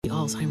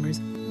Alzheimer's,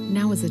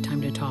 now is the time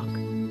to talk.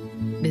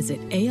 Visit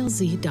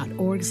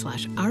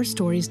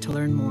alz.org/ourstories to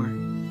learn more.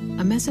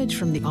 A message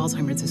from the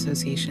Alzheimer's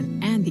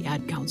Association and the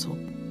Ad Council.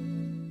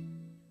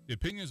 The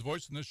opinions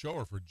voiced in this show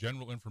are for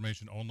general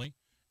information only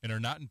and are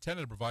not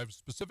intended to provide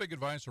specific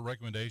advice or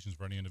recommendations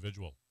for any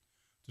individual.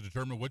 To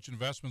determine which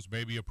investments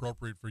may be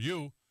appropriate for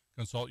you,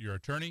 consult your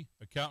attorney,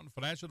 accountant,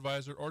 financial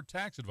advisor, or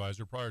tax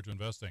advisor prior to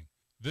investing.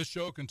 This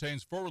show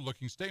contains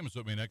forward-looking statements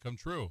that may not come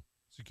true.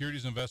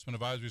 Securities investment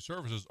advisory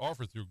services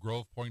offered through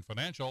Grove Point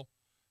Financial,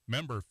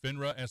 member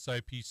FINRA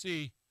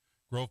SIPC.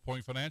 Grove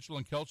Point Financial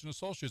and Kelch &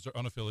 Associates are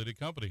unaffiliated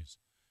companies.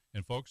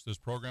 And folks, this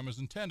program is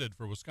intended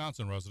for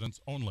Wisconsin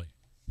residents only.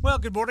 Well,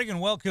 good morning and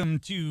welcome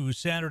to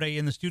Saturday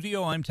in the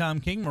Studio. I'm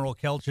Tom King. Merle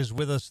Kelch is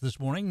with us this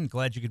morning.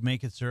 Glad you could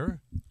make it, sir.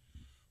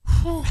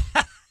 Do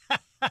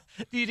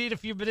you need a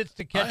few minutes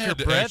to catch your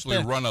breath? I had to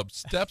actually run up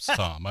steps,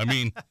 Tom. I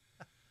mean,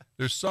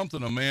 there's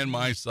something a man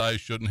my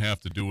size shouldn't have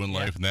to do in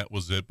life, and that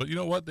was it. But you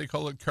know what? They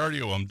call it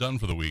cardio. I'm done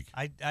for the week.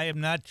 I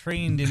am not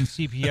trained in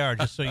CPR,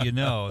 just so you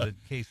know, in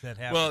case that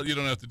happens. Well, you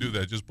don't have to do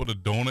that. Just put a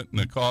donut and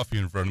a coffee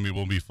in front of me.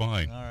 We'll be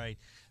fine. All right.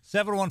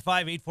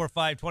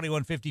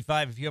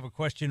 715-845-2155. If you have a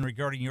question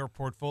regarding your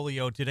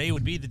portfolio, today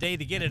would be the day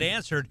to get it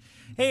answered.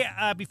 Hey,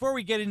 before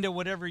we get into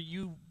whatever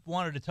you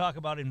wanted to talk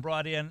about and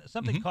brought in,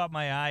 something caught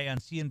my eye on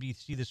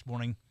CNBC this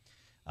morning.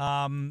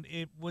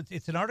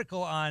 It's an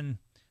article on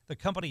the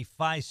company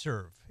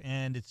Fiserv,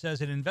 and it says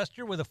an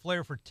investor with a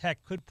flair for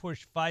tech could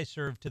push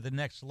Fiserv to the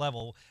next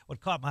level. What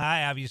caught my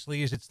eye,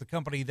 obviously, is it's the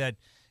company that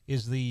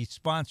is the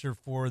sponsor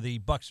for the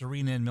Bucks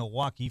Arena in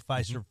Milwaukee,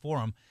 Fiserv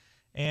Forum.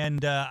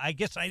 And I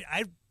guess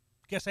I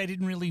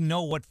didn't really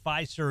know what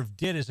Fiserv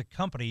did as a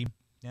company.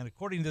 And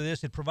according to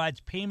this, it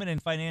provides payment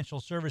and financial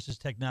services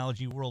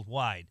technology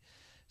worldwide.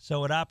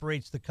 So it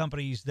operates the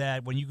companies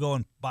that when you go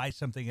and buy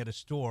something at a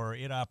store,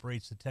 it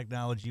operates the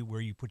technology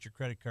where you put your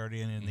credit card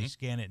in and they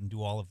scan it and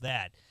do all of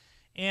that.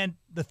 And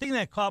the thing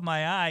that caught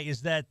my eye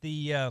is that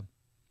the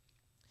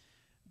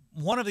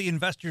one of the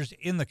investors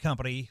in the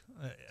company,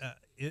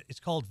 it's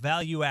called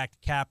Value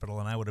Act Capital,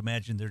 and I would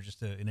imagine they're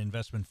just an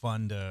investment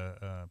fund.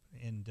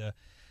 It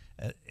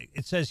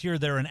says here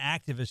they're an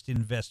activist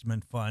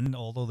investment fund,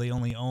 although they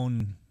only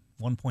own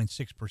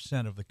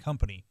 1.6% of the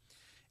company.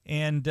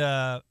 And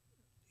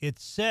it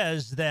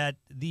says that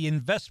the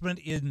investment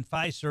in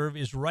Fiserv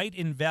is right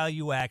in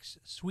Value Act's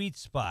sweet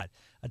spot,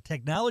 a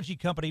technology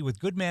company with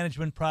good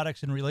management,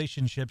 products, and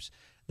relationships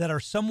that are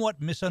somewhat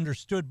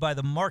misunderstood by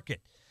the market.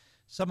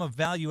 Some of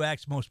Value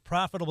Act's most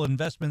profitable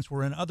investments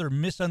were in other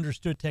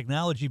misunderstood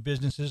technology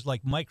businesses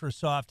like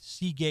Microsoft,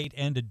 Seagate,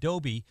 and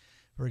Adobe.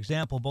 For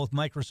example, both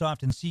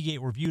Microsoft and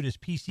Seagate were viewed as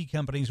PC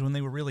companies when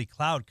they were really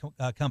cloud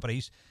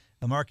companies.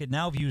 The market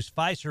now views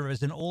Fiserv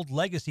as an old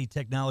legacy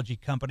technology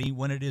company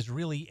when it is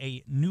really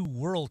a new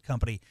world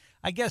company.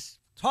 I guess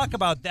talk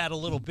about that a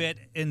little bit.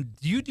 And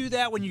do you do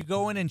that when you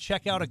go in and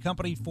check out a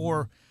company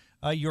for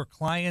your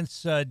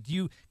clients?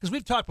 Because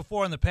we've talked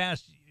before in the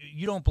past,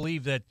 you don't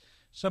believe that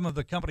some of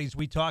the companies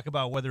we talk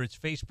about, whether it's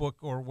Facebook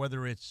or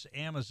whether it's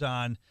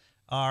Amazon,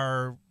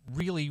 are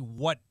really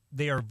what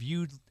they are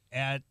viewed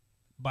at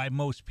by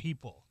most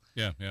people.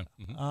 Yeah.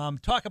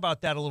 Talk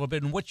about that a little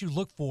bit and what you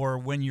look for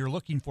when you're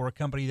looking for a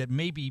company that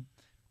may be,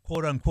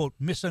 quote unquote,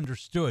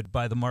 misunderstood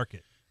by the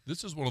market.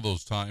 This is one of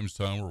those times,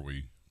 Tom, where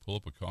we pull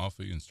up a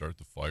coffee and start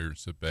the fire and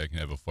sit back and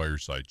have a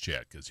fireside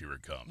chat, because here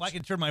it comes. Well, I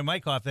can turn my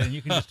mic off then and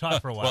you can just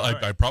talk for a while. Well,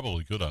 I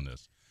probably could on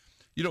this.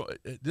 You know,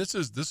 this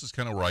is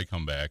kind of where I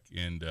come back,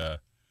 and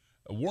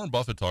Warren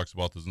Buffett talks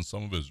about this in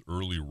some of his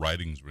early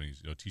writings when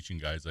he's teaching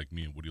guys like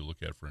me, and what do you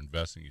look at for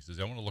investing? He says,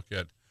 I want to look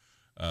at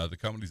the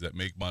companies that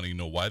make money,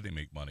 know why they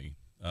make money,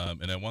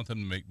 and I want them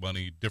to make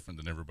money different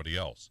than everybody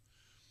else.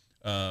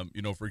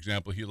 For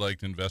example, he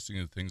liked investing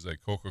in things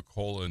like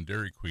Coca-Cola and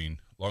Dairy Queen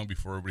long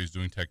before everybody's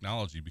doing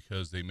technology,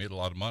 because they made a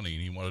lot of money,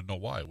 and he wanted to know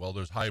why. Well,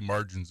 there's high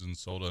margins in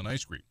soda and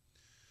ice cream.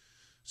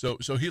 So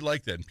he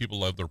liked that, and people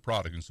loved their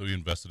product, and so he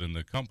invested in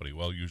the company.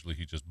 Well, usually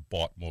he just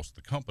bought most of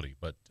the company.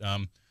 But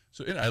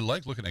I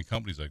like looking at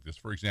companies like this.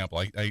 For example,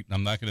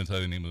 I'm not going to tell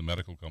you the name of the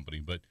medical company,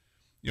 but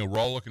we're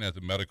all looking at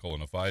the medical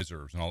and the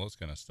Pfizer's and all this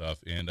kind of stuff.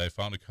 And I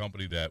found a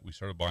company that we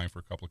started buying for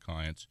a couple of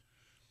clients.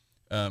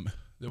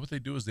 What they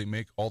do is they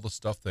make all the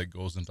stuff that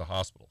goes into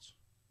hospitals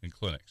and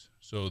clinics.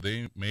 So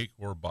they make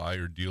or buy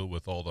or deal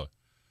with all the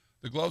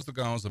gloves, the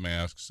gowns, the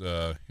masks,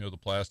 the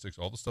plastics,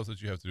 all the stuff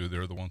that you have to do.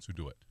 They're the ones who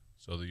do it.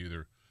 So they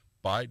either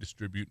buy,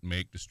 distribute,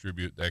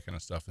 distribute, that kind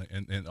of stuff.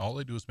 And all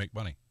they do is make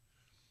money.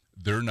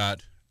 They're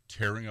not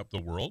tearing up the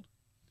world.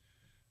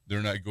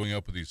 They're not going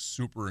up with these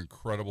super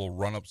incredible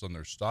run-ups on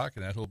their stock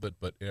and that whole bit,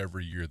 but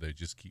every year they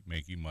just keep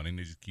making money, and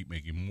they just keep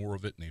making more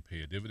of it, and they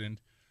pay a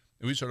dividend.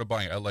 And we started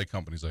buying. I like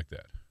companies like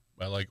that.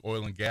 I like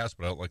oil and gas,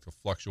 but I don't like the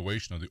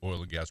fluctuation of the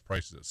oil and gas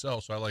prices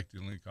itself. So I like the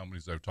only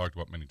companies I've talked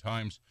about many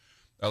times.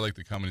 I like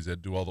the companies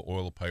that do all the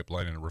oil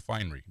pipeline and a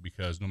refinery,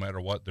 because no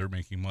matter what, they're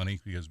making money,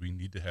 because we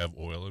need to have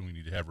oil and we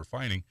need to have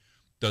refining.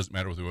 Doesn't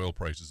matter what the oil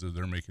prices,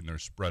 they're making their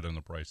spread on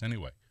the price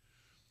anyway.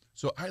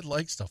 So I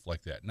like stuff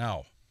like that.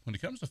 Now, when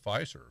it comes to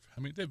Fiserv,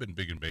 I mean, they've been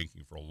big in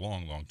banking for a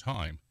long, long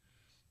time.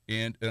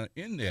 And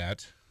in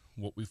that,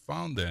 what we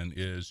found then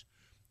is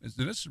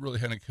and this really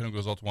kind of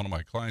goes out to one of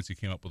my clients. He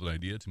came up with an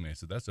idea to me. I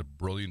said, that's a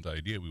brilliant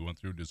idea. We went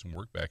through, did some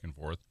work back and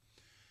forth.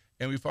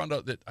 And we found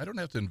out that I don't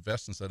have to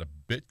invest inside of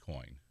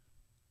Bitcoin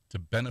to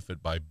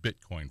benefit by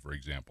Bitcoin, for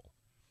example.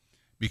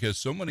 Because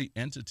so many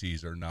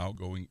entities are now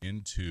going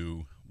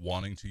into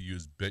wanting to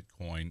use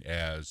Bitcoin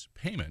as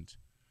payment,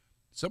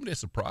 somebody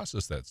has to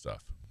process that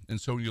stuff.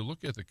 And so when you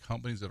look at the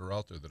companies that are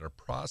out there that are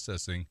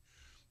processing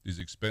these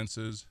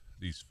expenses,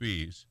 these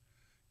fees,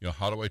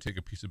 how do I take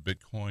a piece of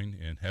Bitcoin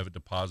and have it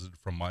deposited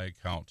from my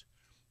account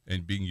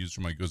and being used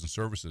for my goods and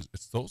services?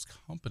 It's those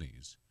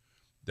companies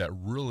that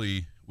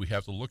really we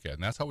have to look at.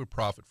 And that's how we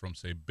profit from,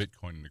 say,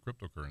 Bitcoin and the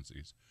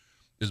cryptocurrencies,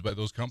 is by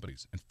those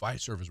companies. And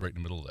Fiserv is right in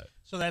the middle of that.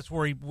 So that's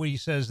where he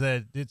says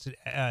that it's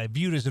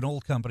viewed as an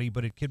old company,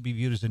 but it could be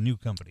viewed as a new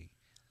company.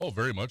 Oh,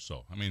 very much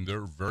so. I mean,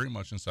 they're very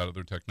much inside of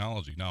their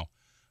technology. Now,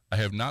 I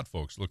have not,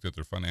 folks, looked at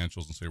their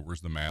financials and say, where's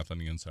the math on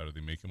the inside? Are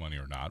they making money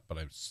or not? But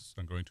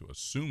I'm going to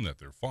assume that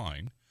they're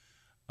fine.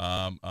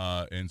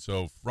 And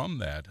so from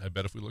that, I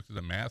bet if we looked at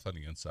the math on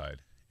the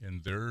inside,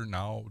 and they're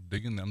now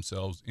digging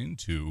themselves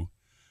into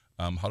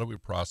how do we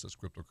process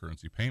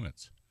cryptocurrency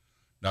payments,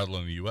 not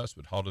only in the U.S.,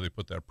 but how do they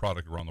put that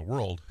product around the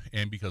world?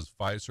 And because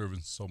Fiserv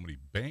and so many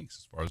banks,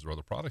 as far as their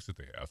other products that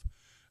they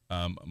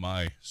have,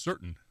 my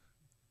certain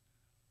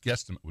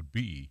guesstimate would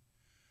be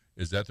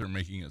is that they're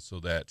making it so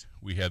that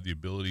we have the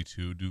ability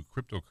to do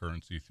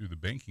cryptocurrency through the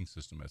banking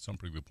system at some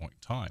particular point in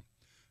time.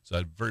 So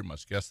I'd very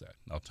much guess that.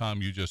 Now, Tom,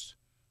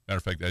 matter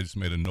of fact, I just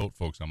made a note,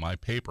 folks, on my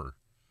paper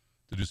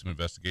to do some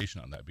investigation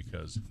on that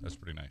because that's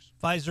pretty nice.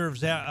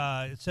 Fiserv's,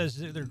 it says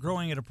they're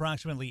growing at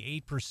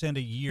approximately 8%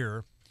 a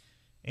year.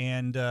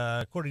 And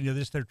according to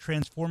this, they're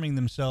transforming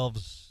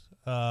themselves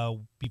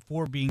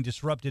before being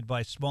disrupted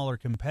by smaller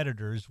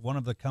competitors. One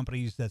of the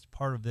companies that's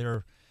part of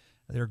their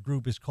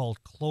group is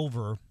called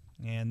Clover,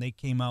 and they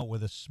came out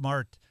with a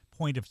smart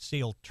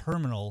point-of-sale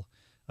terminal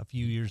a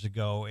few years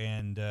ago,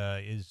 and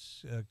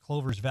is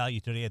Clover's value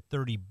today at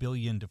 $30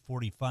 billion to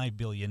 $45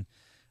 billion.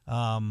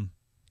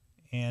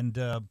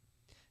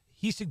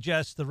 He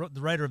suggests, the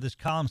writer of this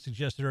column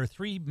suggests there are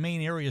three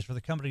main areas for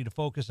the company to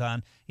focus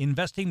on: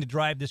 investing to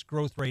drive this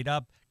growth rate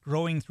up,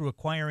 growing through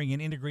acquiring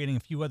and integrating a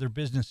few other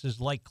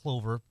businesses like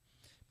Clover,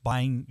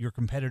 buying your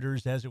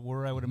competitors, as it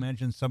were. I would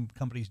imagine some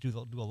companies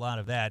do a lot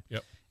of that.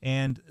 Yep.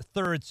 And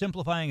third,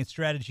 simplifying its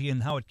strategy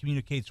and how it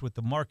communicates with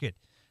the market.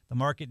 The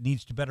market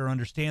needs to better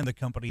understand the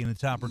company and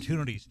its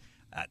opportunities.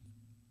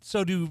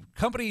 So do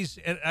companies,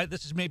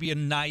 this is maybe a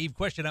naive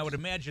question, I would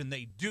imagine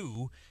they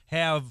do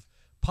have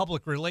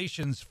public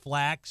relations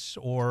flacks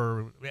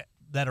or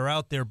that are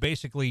out there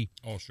basically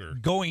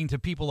going to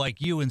people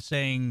like you and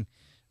saying,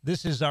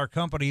 this is our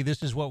company,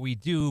 this is what we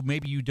do.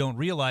 Maybe you don't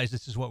realize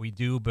this is what we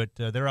do, but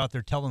they're out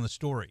there telling the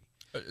story.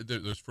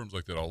 There's firms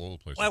like that all over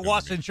the place. Well,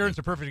 Wausau Insurance is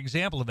a perfect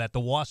example of that. The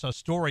Wausau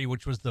story,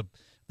 which was the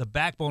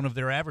backbone of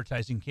their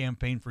advertising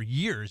campaign for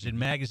years in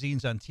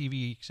magazines, on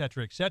TV, et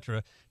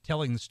cetera,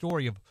 telling the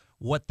story of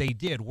what they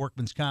did,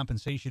 workman's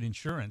compensation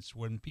insurance,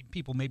 when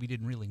people maybe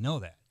didn't really know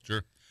that.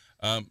 Sure.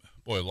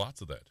 Boy,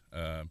 lots of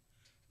that.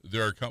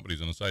 There are companies,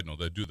 on a side note,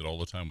 that do that all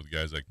the time with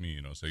guys like me,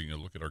 saying,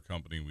 look at our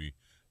company, we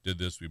did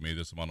this, we made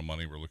this amount of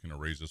money, we're looking to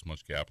raise this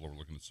much capital, we're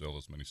looking to sell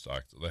this many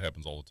stocks. That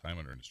happens all the time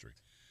in our industry.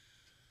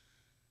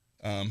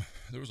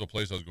 There was a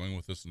place I was going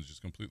with this and it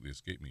just completely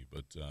escaped me,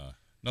 but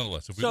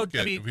nonetheless, if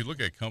we look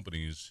at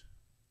companies,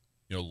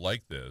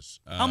 like this,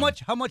 how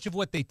much of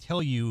what they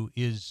tell you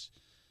is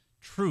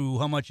true?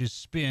 How much is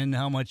spin?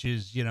 How much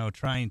is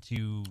trying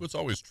to? It's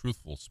always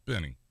truthful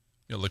spinning,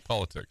 like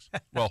politics.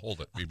 Well, hold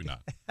it, maybe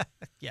not.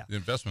 Yeah, the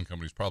investment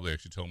companies probably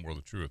actually tell more of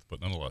the truth,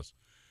 but nonetheless,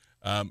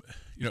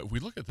 if we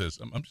look at this,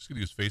 I'm just going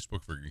to use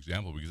Facebook for an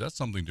example because that's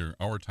something during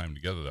our time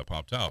together that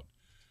popped out.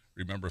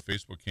 Remember,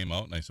 Facebook came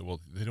out, and I said,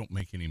 well, they don't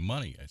make any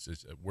money. I said,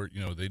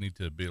 they need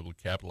to be able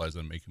to capitalize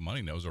on making money.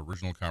 And that was our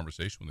original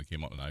conversation when they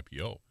came out in an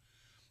IPO.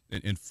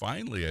 And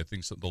finally, I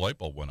think the light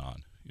bulb went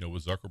on,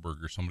 with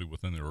Zuckerberg or somebody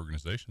within their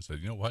organization said,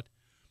 you know what,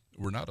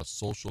 we're not a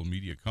social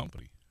media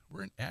company.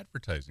 We're an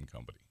advertising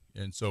company.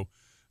 And so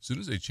as soon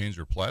as they changed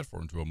their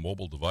platform to a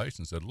mobile device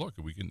and said, look,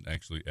 we can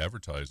actually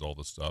advertise all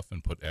this stuff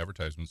and put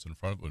advertisements in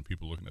front of it when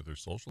people are looking at their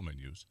social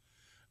menus,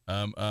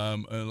 and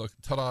look,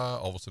 ta-da,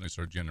 all of a sudden they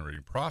start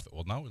generating profit.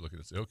 Well, now we look at it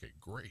and say, okay,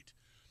 great.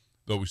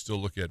 Though we still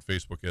look at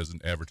Facebook as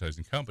an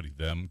advertising company,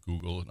 them,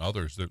 Google, and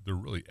others, they're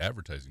really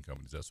advertising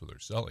companies. That's what they're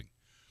selling.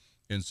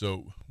 And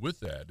so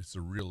with that, it's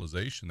a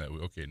realization that,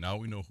 now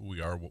we know who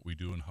we are, what we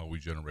do, and how we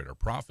generate our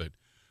profit.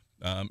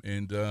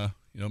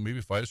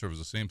 Maybe Fiserv is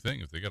the same thing.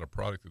 If they got a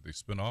product that they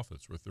spin off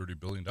that's worth $30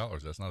 billion,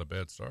 that's not a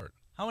bad start.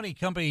 How many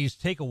companies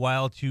take a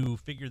while to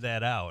figure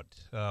that out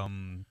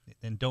and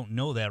don't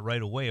know that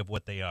right away of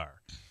what they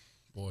are?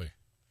 Boy,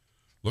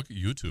 look at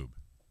YouTube.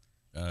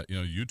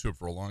 YouTube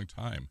for a long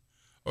time.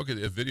 Okay,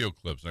 they have video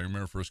clips. I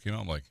remember first came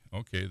out, I'm like,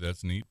 okay,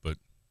 that's neat, but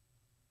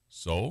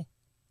so?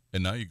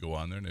 And now you go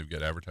on there and they've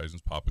got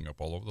advertisements popping up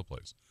all over the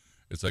place.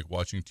 It's like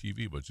watching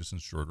TV, but just in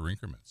shorter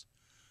increments.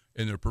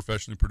 And they're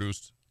professionally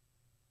produced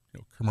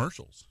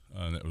commercials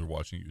that we're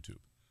watching YouTube.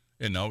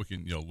 And now we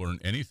can, learn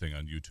anything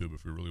on YouTube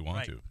if we really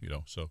want Right.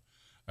 to, So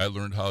I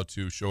learned how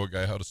to show a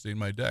guy how to stain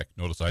my deck.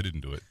 Notice I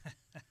didn't do it,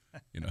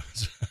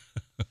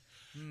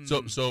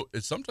 So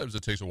sometimes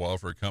it takes a while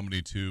for a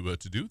company to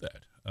do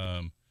that.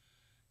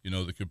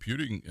 The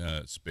computing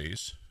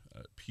space,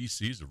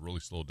 PCs have really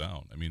slowed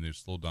down. I mean, they've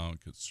slowed down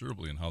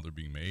considerably in how they're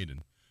being made,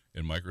 and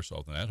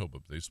Microsoft and that hope,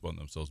 but they've spun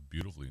themselves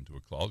beautifully into a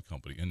cloud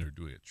company, and they're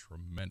doing a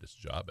tremendous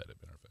job at it,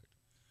 matter of fact.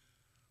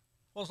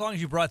 Well, as long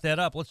as you brought that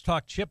up, let's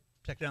talk chip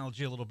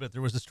technology a little bit.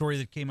 There was a story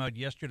that came out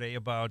yesterday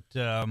about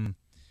one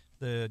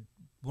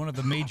of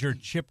the major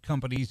chip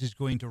companies is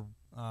going to,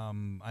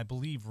 I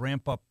believe,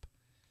 ramp up.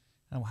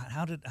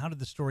 How did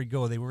the story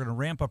go? They were going to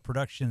ramp up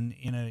production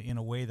in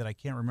a way that I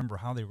can't remember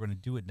how they were going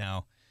to do it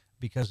now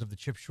because of the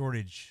chip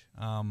shortage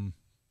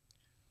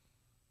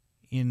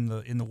in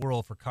the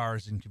world for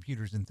cars and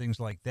computers and things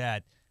like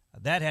that.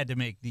 That had to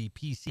make the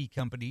PC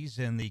companies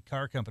and the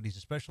car companies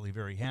especially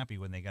very happy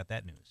when they got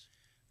that news.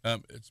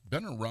 It's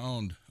been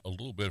around a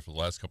little bit for the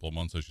last couple of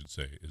months, I should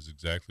say, is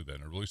exactly that.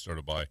 And it really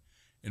started by,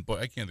 and boy,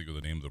 I can't think of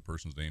the name of the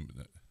person's name.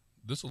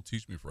 This will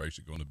teach me for I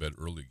should go into bed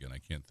early again. I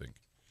can't think.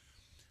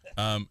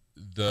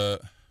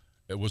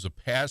 It was a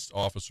past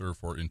officer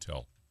for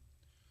Intel.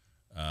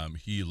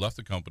 He left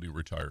the company,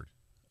 retired.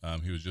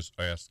 He was just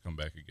asked to come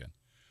back again.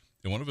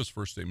 And one of his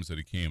first statements that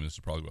he came, this is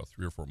probably about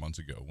 3 or 4 months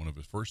ago, one of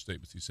his first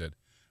statements, he said,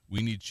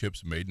 "We need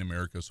chips made in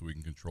America so we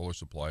can control our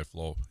supply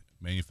flow.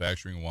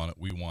 Manufacturing want it.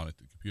 We want it.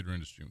 The computer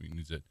industry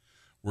needs it.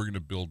 We're going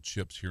to build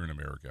chips here in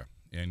America."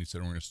 And he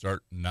said, "We're going to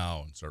start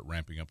now and start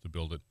ramping up to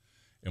build it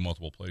in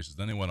multiple places."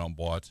 Then they went out and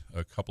bought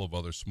a couple of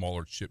other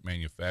smaller chip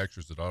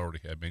manufacturers that already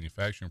had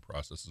manufacturing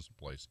processes in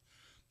place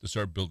to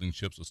start building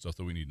chips with stuff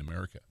that we need in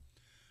America.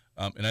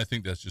 And I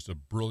think that's just a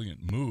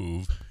brilliant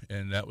move.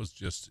 And that was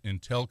just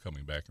Intel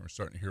coming back. And we're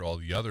starting to hear all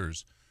the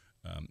others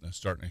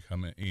starting to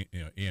come in,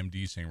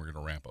 AMD saying we're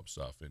going to ramp up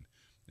stuff.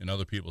 And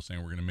other people saying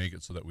we're going to make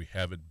it so that we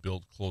have it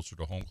built closer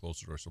to home,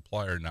 closer to our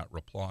supplier, not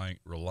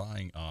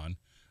relying on,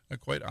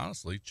 quite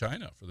honestly,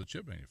 China for the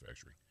chip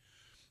manufacturing.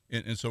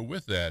 And so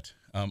with that,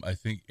 I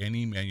think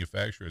any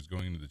manufacturer that's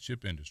going into the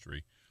chip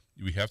industry,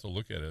 we have to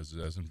look at it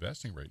as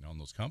investing right now in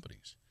those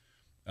companies.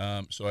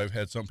 So I've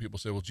had some people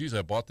say, "Well, geez,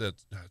 I bought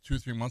that 2 or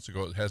 3 months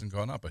ago. It hasn't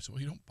gone up." I said,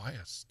 "Well, you don't buy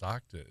a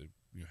stock to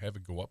have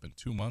it go up in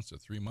 2 months or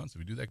 3 months. If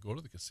you do that, go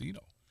to the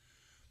casino.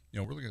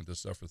 We're looking at this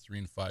stuff for 3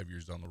 and 5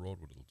 years down the road,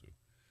 what it'll do."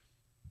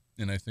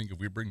 And I think if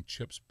we bring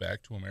chips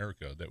back to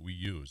America that we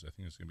use, I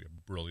think it's going to be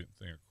a brilliant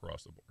thing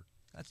across the board.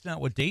 That's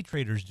not what day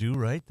traders do,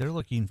 right? They're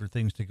looking for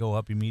things to go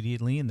up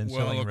immediately and then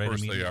selling right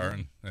immediately. Well, of course they are,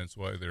 and that's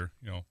why they're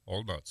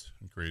all nuts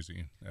and crazy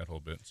and that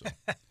whole bit. So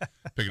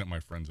picking up my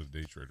friends as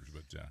day traders,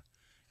 but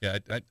I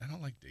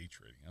don't like day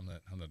trading. I'm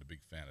not a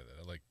big fan of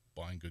that. I like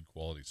buying good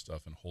quality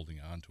stuff and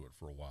holding on to it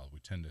for a while. We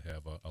tend to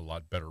have a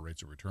lot better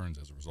rates of returns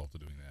as a result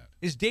of doing that.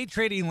 Is day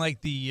trading like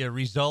the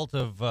result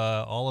of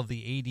all of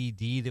the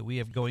ADD that we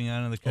have going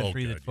on in the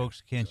country that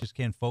folks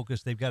can't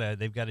focus? They've got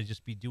to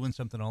just be doing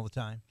something all the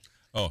time.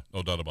 Oh,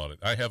 no doubt about it.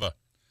 And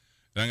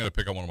I'm going to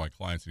pick on one of my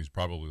clients, and he's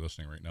probably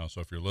listening right now.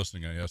 So if you're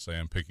listening, yes, I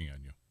am picking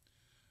on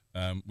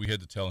you. We had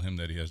to tell him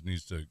that he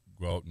needs to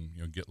go out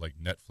and get like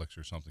Netflix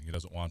or something. He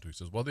doesn't want to. He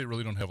says, "Well, they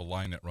really don't have a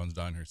line that runs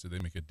down here." He said, "They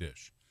make a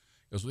dish."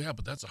 He goes, "Well, yeah,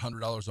 but that's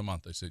 $100 a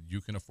month." I said,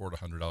 "You can afford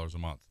 $100 a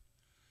month."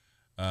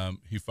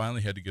 He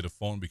finally had to get a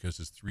phone because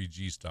his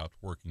 3G stopped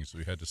working, so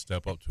he had to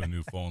step up to a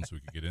new phone so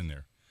he could get in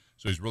there.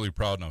 So he's really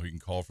proud now he can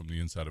call from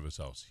the inside of his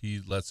house. He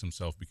lets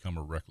himself become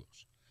a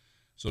recluse.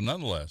 So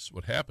nonetheless,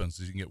 what happens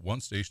is he can get one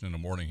station in the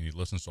morning and he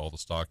listens to all the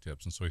stock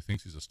tips, and so he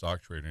thinks he's a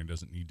stock trader and he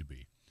doesn't need to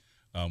be.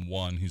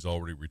 One, he's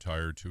already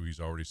retired. Two, he's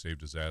already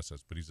saved his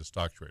assets, but he's a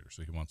stock trader,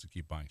 so he wants to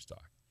keep buying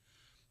stock.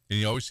 And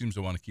he always seems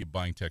to want to keep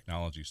buying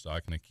technology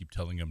stock, and I keep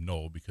telling him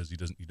no because he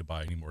doesn't need to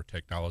buy any more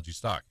technology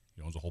stock.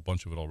 He owns a whole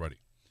bunch of it already.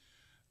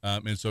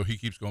 And so he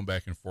keeps going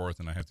back and forth,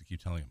 and I have to keep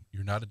telling him,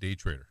 "You're not a day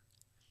trader.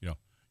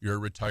 You're a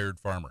retired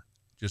farmer.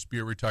 Just be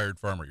a retired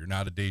farmer. You're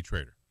not a day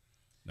trader."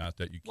 Not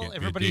that you can't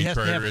everybody be a day has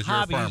to trader have as you're a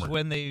hobbies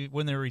farmer.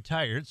 when they're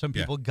retired. Some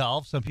people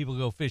golf, some people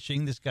go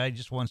fishing. This guy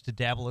just wants to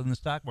dabble in the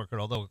stock market,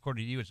 although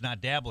according to you, it's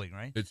not dabbling,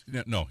 right?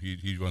 No,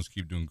 he wants to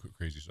keep doing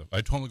crazy stuff. I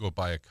told him to go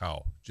buy a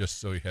cow just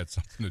so he had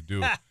something to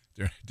do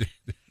during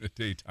the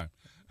daytime.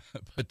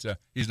 But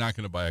he's not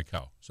going to buy a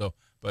cow. So,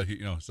 but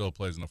he still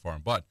plays in the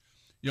farm. But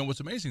what's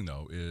amazing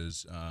though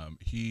is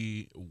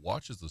he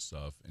watches the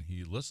stuff and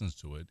he listens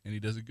to it and he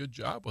does a good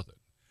job with it.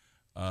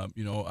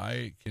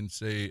 I can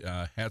say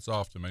hats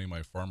off to many of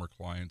my farmer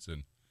clients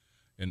and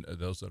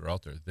those that are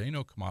out there. They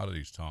know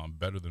commodities, Tom,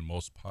 better than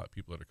most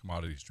people that are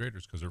commodities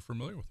traders because they're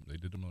familiar with them. They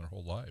did them their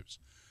whole lives.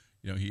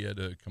 He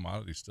had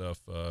commodity stuff,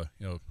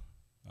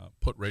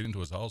 put right into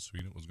his house. So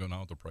he knew what was going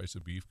on with the price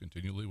of beef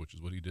continually, which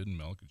is what he did in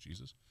milk and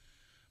cheeses.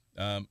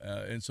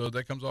 And so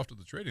that comes off to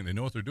the trading. They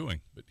know what they're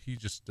doing, but he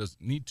just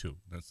doesn't need to.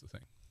 That's the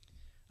thing.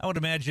 I would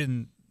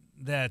imagine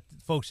that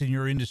folks in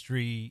your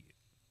industry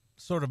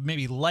sort of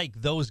maybe like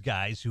those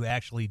guys who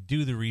actually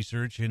do the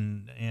research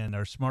and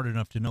are smart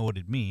enough to know what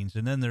it means.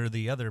 And then there are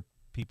the other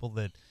people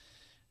that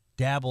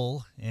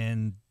dabble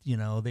and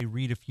they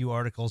read a few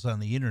articles on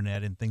the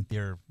internet and think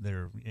they're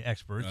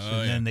experts,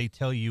 and then they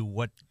tell you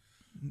what.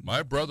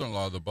 My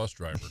brother-in-law, the bus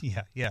driver.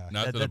 Yeah.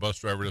 Not that the bus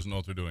driver doesn't know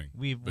what they're doing.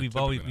 We've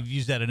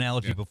used that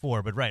analogy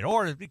before, but right.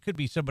 Or it could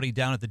be somebody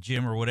down at the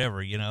gym or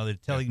whatever. They're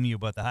telling you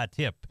about the hot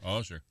tip.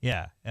 Oh, sure.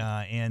 Yeah,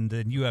 and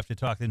then you have to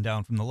talk them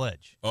down from the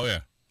ledge. Oh,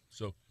 yeah.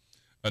 So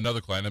another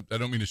client. I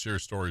don't mean to share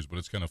stories, but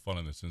it's kind of fun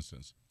in this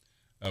instance.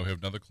 We have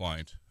another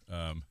client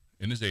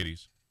in his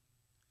 80s,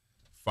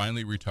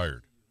 finally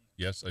retired.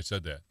 Yes, I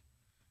said that.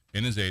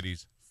 In his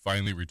 80s,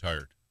 finally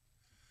retired.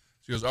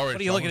 She goes, all right.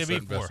 What are you looking at me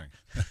for?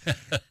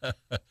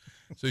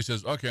 So he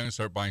says, okay, I'm going to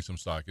start buying some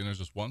stock. And there's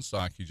this one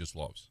stock he just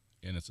loves.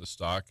 And it's a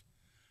stock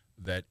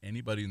that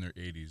anybody in their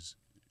 80s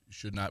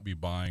should not be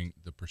buying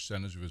the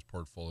percentage of his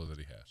portfolio that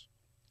he has.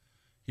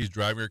 He's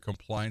driving our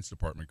compliance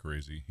department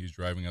crazy. He's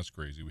driving us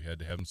crazy. We had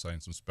to have him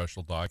sign some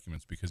special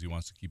documents because he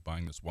wants to keep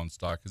buying this one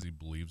stock because he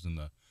believes in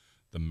the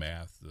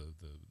math, the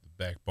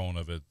backbone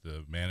of it,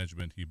 the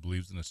management. He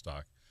believes in the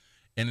stock.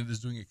 And it is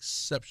doing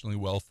exceptionally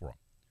well for him.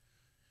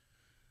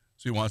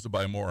 So he wants to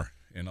buy more.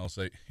 And I'll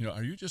say,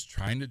 are you just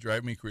trying to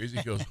drive me crazy?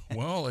 He goes,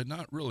 well,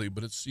 not really,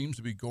 but it seems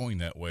to be going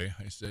that way.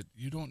 I said,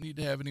 you don't need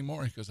to have any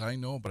more. He goes, I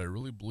know, but I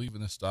really believe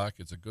in this stock.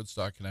 It's a good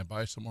stock. Can I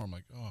buy some more? I'm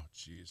like, oh,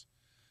 geez.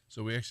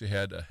 So we actually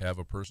had to have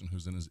a person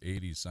who's in his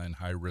 80s sign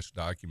high-risk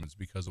documents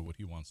because of what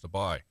he wants to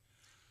buy.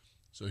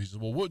 So he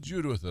said, well, what'd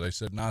you do with it? I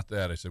said, not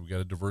that. I said, we got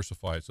to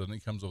diversify it. So then he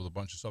comes up with a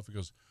bunch of stuff. He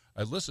goes,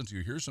 I listened to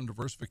you. Here's some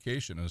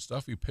diversification. And the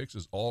stuff he picks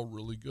is all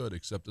really good,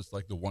 except it's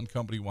like the one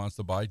company he wants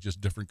to buy,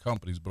 just different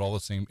companies, but all the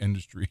same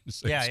industry, the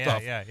same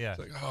stuff. Yeah. It's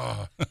like,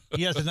 oh.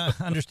 He doesn't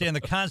understand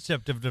the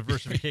concept of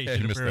diversification,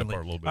 He missed that apparently.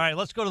 part a little bit. All right,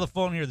 let's go to the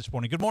phone here this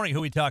morning. Good morning. Who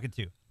are we talking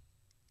to?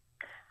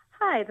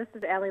 Hi, this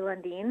is Allie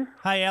Lundeen.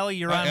 Hi, Allie.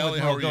 You're Hi, on Allie,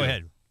 with how Mo. are Go you?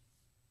 ahead.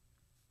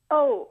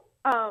 Oh,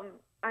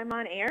 I'm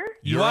on air?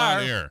 You're are.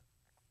 on air.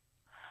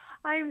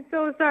 I'm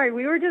so sorry.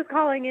 We were just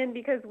calling in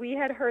because we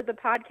had heard the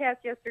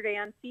podcast yesterday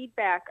on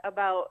feedback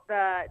about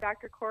the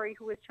Dr. Corey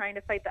who was trying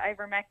to fight the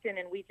ivermectin,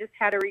 and we just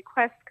had a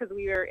request because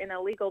we are in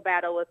a legal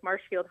battle with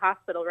Marshfield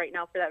Hospital right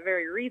now for that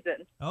very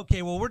reason.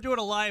 Okay, well, we're doing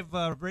a live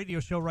radio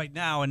show right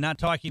now and not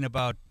talking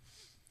about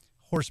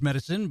horse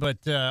medicine, but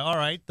all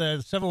right,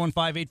 the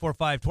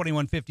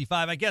 715-845-2155.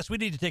 I guess we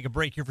need to take a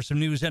break here for some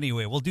news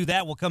anyway. We'll do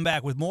that. We'll come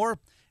back with more.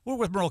 We're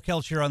with Merle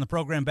Kelcher on the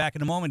program back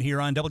in a moment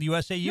here on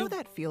WSAU. Know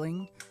that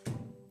feeling?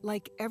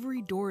 Like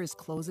every door is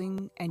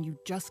closing and you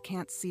just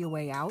can't see a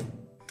way out?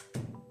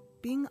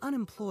 Being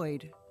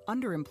unemployed,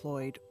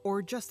 underemployed,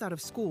 or just out of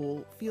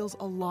school feels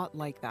a lot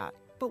like that.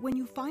 But when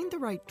you find the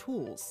right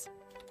tools,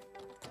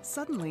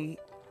 suddenly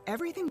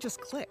everything just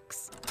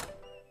clicks.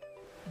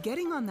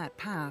 Getting on that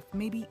path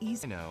may be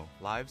easy. I know,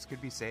 lives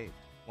could be saved.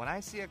 When I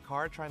see a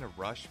car trying to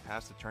rush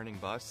past a turning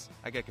bus,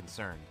 I get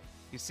concerned.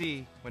 You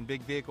see, when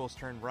big vehicles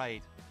turn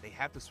right, they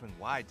have to swing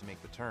wide to make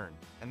the turn.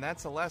 And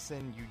that's a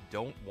lesson you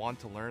don't want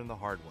to learn the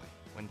hard way.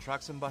 When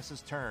trucks and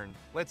buses turn,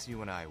 let's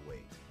you and I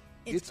wait.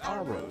 It's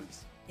our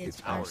roads.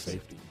 It's our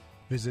safety.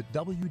 Visit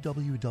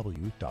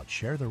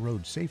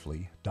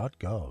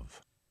www.sharetheroadsafely.gov.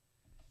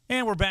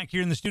 And we're back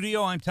here in the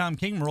studio. I'm Tom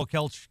King, Merle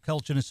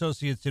Kelch and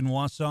Associates in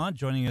Wausau,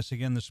 joining us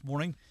again this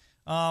morning.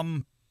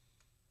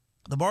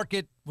 The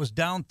market was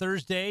down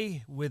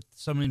Thursday with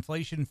some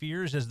inflation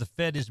fears as the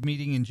Fed is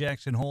meeting in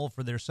Jackson Hole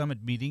for their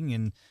summit meeting,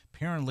 and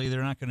apparently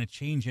they're not going to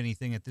change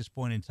anything at this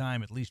point in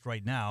time, at least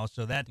right now.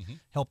 So that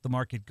helped the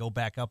market go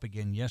back up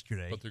again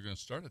yesterday. But they're going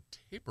to start a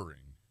tapering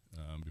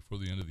before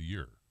the end of the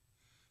year.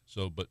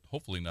 So, but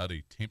hopefully not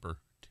a taper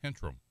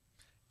tantrum.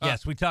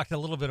 Yes, we talked a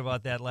little bit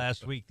about that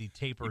last week, the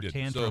taper We did.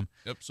 tantrum.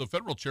 So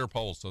Federal Chair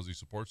Powell says he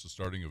supports the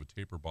starting of a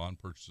taper bond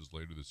purchases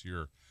later this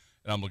year.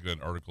 And I'm looking at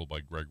an article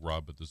by Greg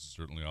Robb, but this is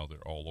certainly out there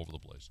all over the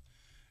place.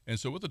 And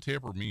so what the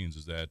taper means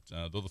is that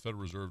though the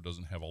Federal Reserve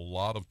doesn't have a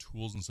lot of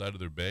tools inside of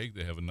their bag,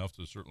 they have enough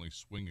to certainly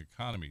swing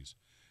economies.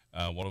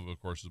 One of them,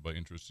 of course, is by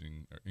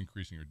increasing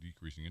or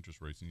decreasing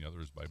interest rates, and the other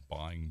is by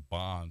buying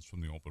bonds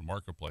from the open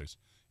marketplace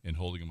and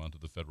holding them onto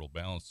the federal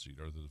balance sheet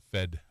or the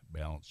Fed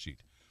balance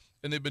sheet.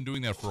 And they've been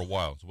doing that for a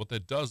while. So what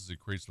that does is it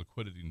creates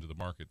liquidity into the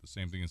market. The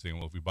same thing as saying,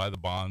 well, if we buy the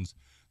bonds,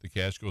 the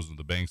cash goes into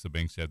the banks have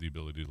the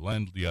ability to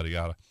lend, yada,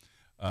 yada.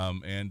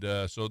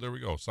 So there we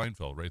go.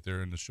 Seinfeld right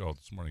there in the show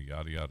this morning,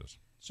 yada, yada.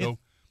 So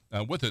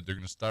with it, they're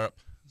going to start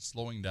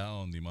slowing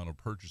down the amount of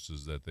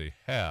purchases that they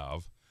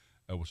have,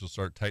 which will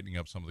start tightening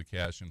up some of the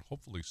cash and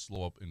hopefully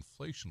slow up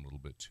inflation a little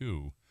bit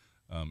too,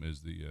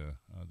 is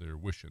their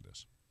wish in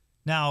this.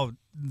 Now,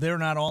 they're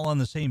not all on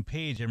the same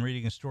page. I'm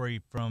reading a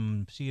story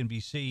from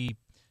CNBC.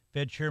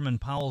 Fed Chairman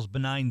Powell's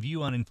benign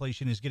view on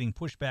inflation is getting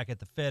pushback at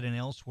the Fed and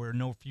elsewhere.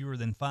 No fewer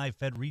than 5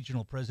 Fed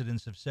regional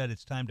presidents have said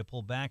it's time to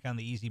pull back on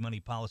the easy money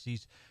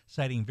policies,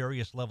 citing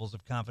various levels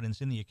of confidence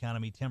in the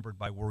economy tempered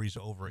by worries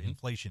over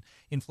inflation.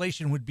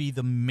 Inflation would be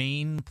the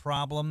main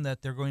problem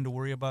that they're going to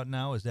worry about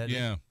now? Is that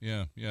it?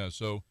 Yeah.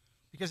 So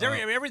because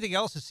everything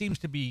else seems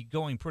to be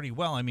going pretty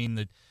well. I mean,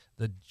 the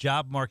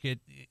job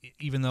market,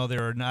 even though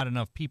there are not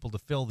enough people to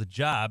fill the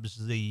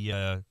jobs,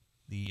 the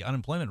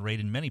unemployment rate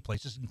in many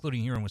places,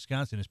 including here in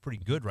Wisconsin, is pretty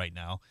good right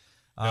now.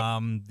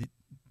 The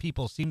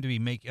people seem to be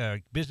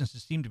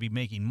businesses seem to be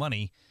making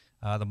money.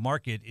 The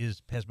market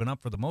has been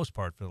up for the most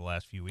part for the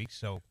last few weeks.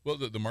 So, well,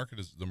 the market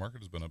has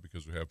been up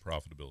because we have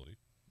profitability,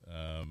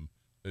 and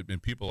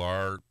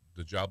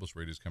the jobless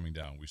rate is coming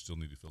down. We still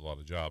need to fill a lot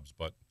of jobs,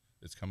 but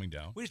it's coming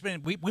down.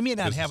 We may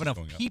not have enough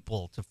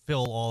people to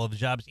fill all of the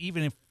jobs,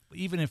 even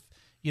if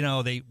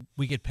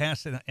we get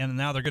past it, and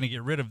now they're going to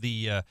get rid of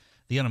the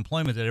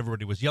unemployment that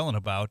everybody was yelling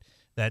about,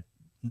 that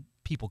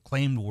people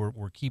claimed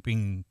were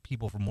keeping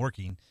people from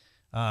working.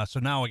 So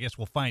now I guess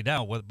we'll find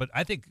out. But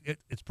I think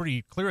it's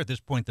pretty clear at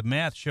this point. The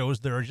math shows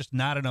there are just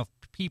not enough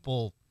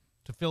people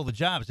to fill the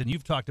jobs, and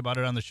you've talked about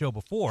it on the show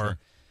before. Sure.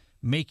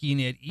 Making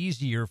it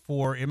easier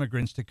for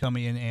immigrants to come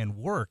in and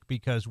work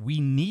because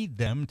we need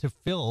them to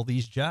fill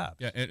these jobs.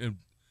 Yeah, and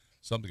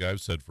something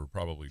I've said for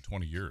probably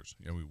 20 years.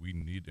 We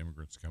need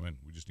immigrants to come in.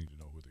 We just need to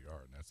know who they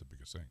are, and that's the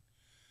biggest thing.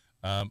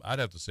 I'd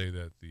have to say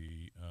that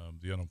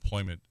the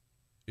unemployment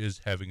is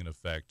having an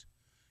effect.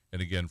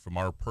 And again, from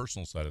our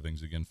personal side of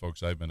things,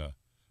 folks, I've been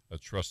a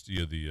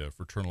trustee of the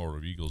Fraternal Order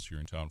of Eagles here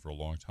in town for a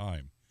long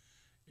time.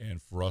 And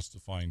for us to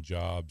find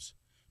jobs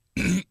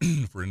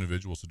for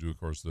individuals to do, of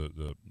course,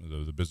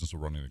 the business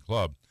of running the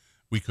club,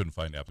 we couldn't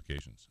find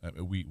applications.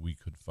 We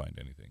couldn't find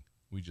anything.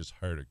 We just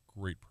hired a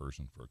great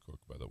person for a cook,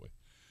 by the way.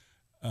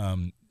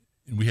 And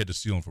we had to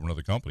steal him from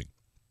another company.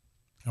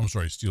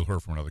 Steal her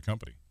from another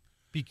company.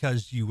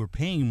 Because you were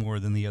paying more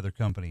than the other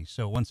company.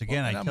 So once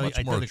again, I tell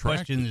you the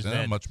question is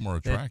that much more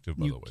attractive.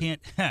 By the way,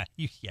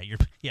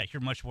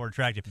 you're much more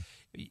attractive.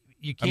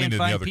 You can't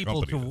find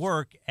people to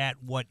work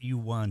at what you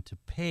want to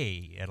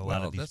pay at a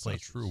lot of these places.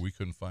 That's not true. We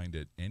couldn't find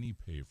any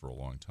pay for a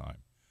long time,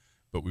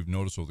 but we've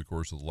noticed over the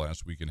course of the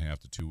last week and a half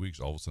to 2 weeks,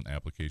 all of a sudden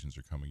applications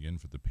are coming in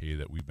for the pay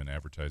that we've been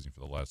advertising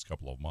for the last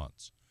couple of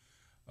months,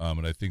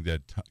 and I think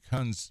that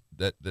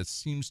that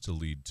seems to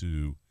lead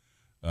to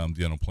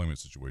the unemployment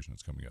situation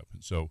that's coming up,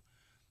 and so.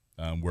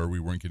 Where we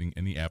weren't getting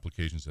any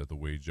applications at the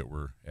wage that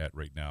we're at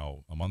right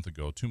now. A month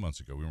ago, 2 months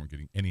ago, we weren't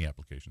getting any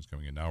applications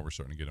coming in. Now we're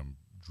starting to get them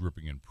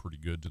dripping in pretty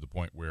good to the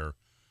point where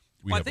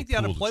we have I think the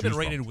unemployment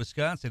rate in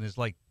Wisconsin is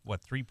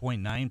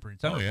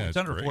 3.9%. It's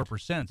under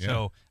 4%. Yeah.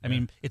 So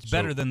it's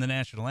better than the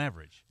national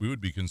average. We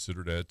would be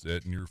considered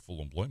at near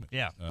full employment.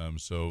 Yeah.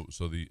 So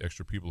the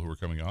extra people who are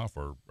coming off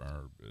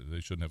they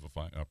shouldn't have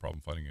a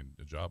problem finding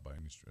a job by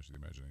any stretch of the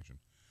imagination.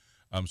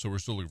 So we're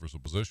still looking for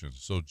some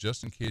positions. So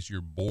just in case you're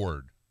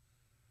bored,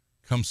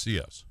 come see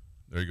us.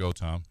 There you go,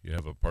 Tom. You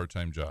have a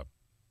part-time job.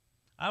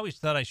 I always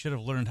thought I should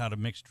have learned how to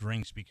mix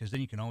drinks because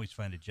then you can always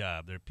find a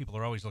job. People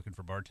are always looking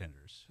for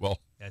bartenders. Well,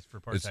 as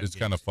for part-time it's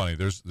kind of funny.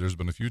 There's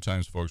been a few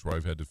times, folks, where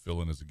I've had to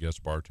fill in as a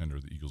guest bartender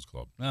at the Eagles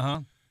Club.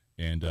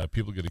 And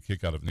people get a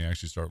kick out of it, and they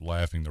actually start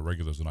laughing, the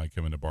regulars, when I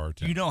come in to bartend.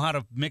 Do you know how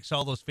to mix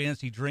all those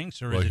fancy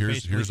drinks? Or well,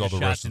 is it here's all the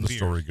rest of the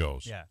story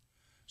goes. Yeah.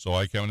 So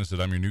I come in and said,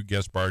 I'm your new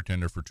guest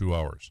bartender for 2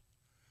 hours.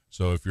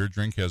 So if your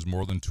drink has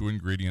more than 2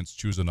 ingredients,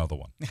 choose another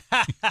one.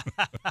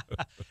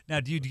 Now,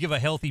 do you give a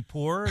healthy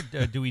pour?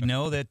 Do we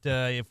know that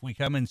if we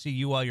come and see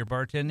you while you're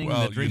bartending,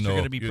 the drinks are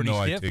going to be pretty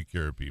stiff? I take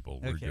care of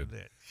people. We're good.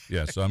 Good.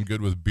 Yeah, so I'm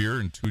good with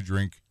beer and 2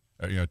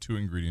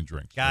 ingredient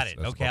drinks. Got it.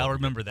 Okay, I'll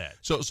remember that.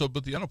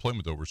 But the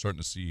unemployment, though, we're starting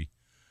to see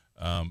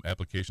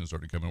applications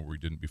starting to come in where we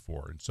didn't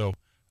before. And so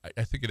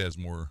I think it has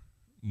more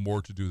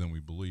to do than we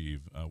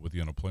believe with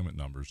the unemployment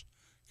numbers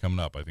coming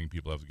up. I think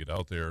people have to get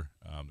out there.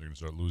 They're going to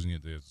start losing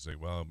it. They have to say,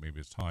 well, maybe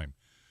it's time.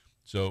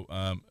 So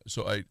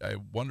I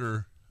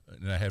wonder,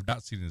 and I have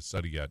not seen a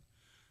study yet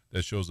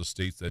that shows the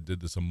states that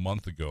did this a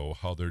month ago,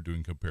 how they're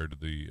doing compared to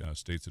the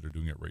states that are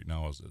doing it right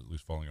now, as at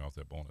least falling off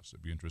that bonus.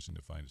 It'd be interesting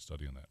to find a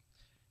study on that.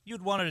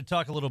 You'd wanted to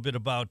talk a little bit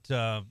about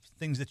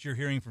things that you're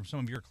hearing from some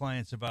of your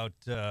clients about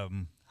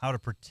how to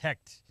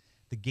protect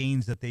the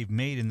gains that they've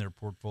made in their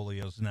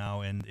portfolios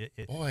now, and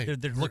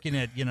they're looking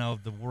at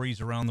the worries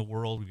around the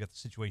world. We've got the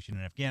situation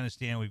in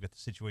Afghanistan. We've got the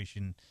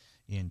situation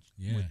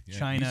with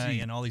China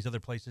and all these other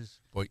places.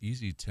 Boy,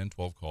 easy 10,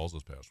 12 calls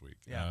this past week.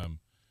 Yeah.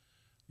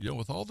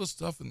 With all this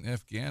stuff in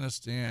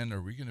Afghanistan,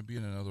 are we going to be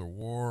in another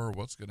war?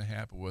 What's going to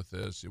happen with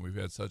this? And we've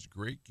had such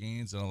great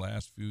gains in the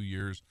last few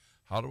years.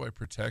 How do I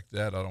protect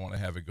that? I don't want to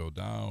have it go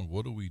down.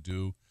 What do we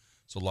do?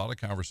 So a lot of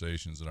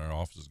conversations in our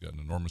office has gotten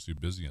enormously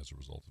busy as a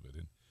result of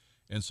it.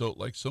 And so,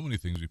 like so many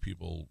things,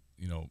 people,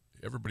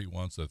 everybody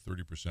wants a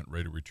 30%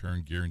 rate of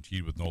return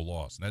guaranteed with no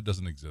loss. And that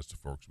doesn't exist,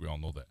 folks. We all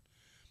know that.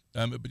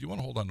 But you want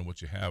to hold on to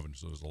what you have. And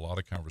so there's a lot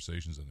of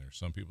conversations in there.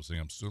 Some people saying,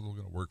 I'm still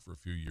going to work for a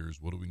few years.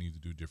 What do we need to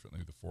do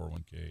differently with the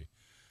 401k?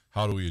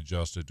 How do we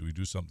adjust it? Do we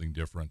do something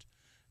different?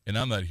 And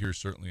I'm not here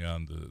certainly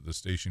on the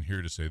station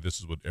here to say this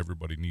is what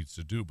everybody needs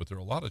to do. But there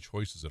are a lot of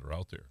choices that are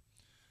out there.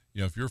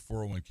 If your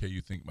 401k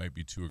you think might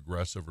be too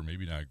aggressive or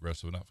maybe not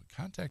aggressive enough,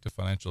 contact a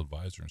financial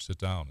advisor and sit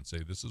down and say,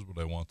 this is what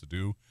I want to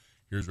do.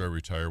 Here's where I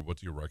retire. What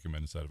do you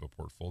recommend inside of a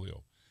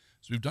portfolio?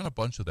 So we've done a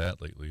bunch of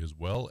that lately, as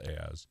well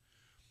as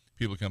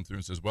people come through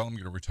and says, well, I'm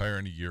going to retire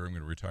in a year. I'm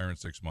going to retire in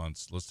 6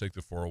 months. Let's take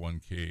the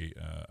 401k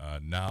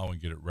now and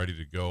get it ready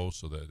to go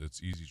so that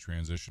it's easy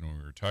transition when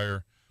we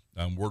retire.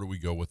 Where do we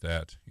go with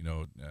that?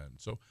 And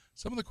so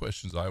some of the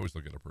questions I always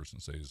look at a person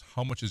and say is,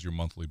 how much is your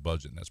monthly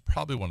budget? And that's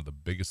probably one of the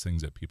biggest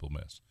things that people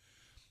miss.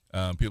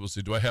 People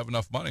say, do I have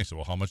enough money? So,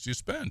 well, how much do you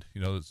spend?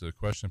 It's a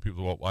question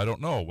people, well, I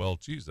don't know. Well,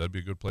 geez, that'd be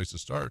a good place to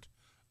start.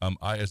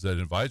 I, as that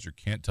advisor,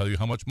 can't tell you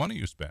how much money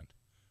you spend.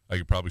 I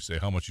could probably say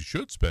how much you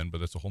should spend, but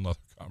that's a whole nother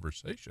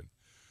conversation.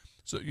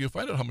 So you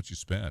find out how much you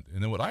spend.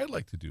 And then what I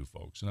like to do,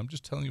 folks, and I'm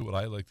just telling you what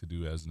I like to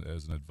do as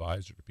an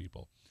advisor to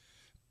people.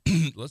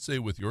 Let's say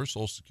with your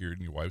Social Security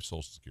and your wife's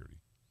Social Security,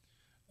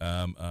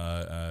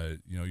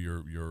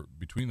 you're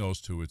between those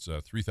two, it's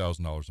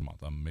 $3,000 a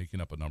month. I'm making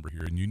up a number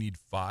here, and you need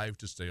 $5,000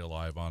 to stay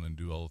alive on and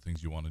do all the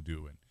things you want to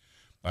do. And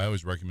I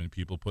always recommend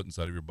people put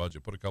inside of your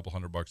budget, put a couple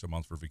 $100 a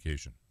month for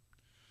vacation.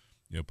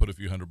 Put a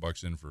few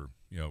 $100 in for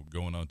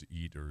going out to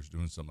eat or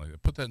doing something like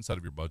that. Put that inside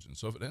of your budget. And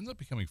so if it ends up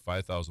becoming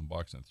 $5,000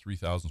 and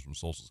 $3,000 from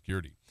Social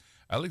Security,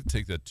 I like to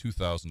take that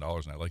 $2,000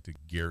 and I like to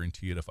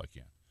guarantee it if I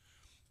can.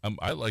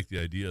 I like the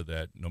idea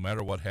that no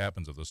matter what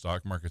happens, if the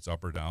stock market's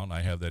up or down,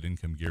 I have that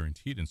income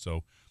guaranteed. And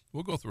so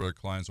we'll go through our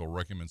clients. We'll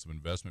recommend some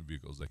investment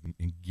vehicles that can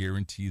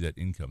guarantee that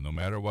income. No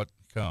matter what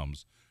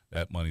comes,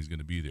 that money's going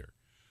to be there.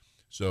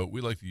 So we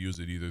like to use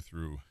it either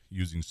through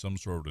using some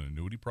sort of an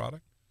annuity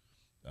product.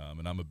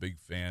 And I'm a big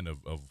fan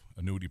of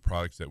annuity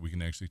products that we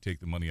can actually take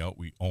the money out.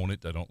 We own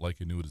it. I don't like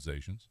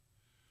annuitizations.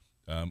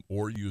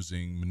 Or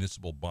using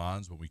municipal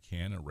bonds when we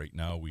can. And right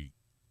now we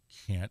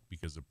can't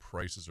because the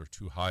prices are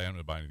too high. I'm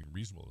not buying anything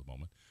reasonable at the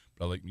moment.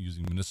 But I like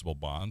using municipal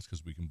bonds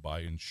because we can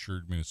buy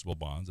insured municipal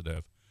bonds that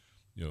have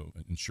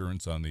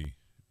insurance on the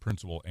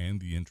principal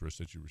and the interest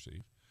that you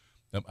receive.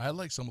 I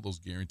like some of those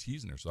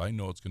guarantees in there, so I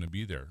know it's going to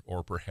be there.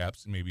 Or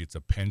perhaps maybe it's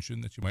a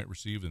pension that you might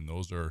receive, and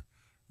those are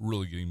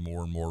really getting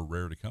more and more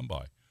rare to come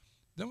by.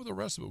 Then with the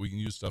rest of it, we can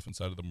use stuff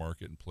inside of the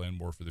market and plan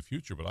more for the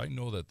future. But I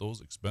know that those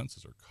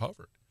expenses are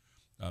covered,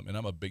 and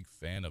I'm a big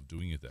fan of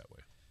doing it that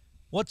way.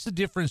 What's the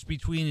difference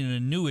between an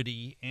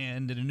annuity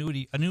and an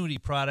annuity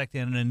product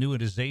and an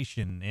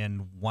annuitization,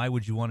 and why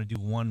would you want to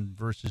do one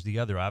versus the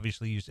other?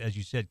 Obviously, as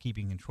you said,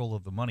 keeping control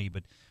of the money,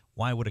 but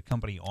why would a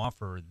company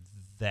offer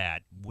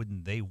that?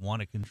 Wouldn't they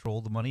want to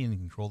control the money and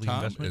control the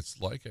investment? It's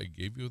like I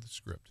gave you the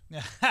script.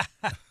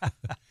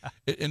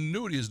 An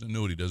annuity is an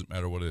annuity. Doesn't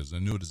matter what it is.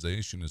 An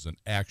annuitization is an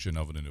action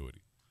of an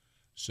annuity.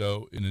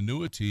 So an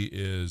annuity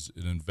is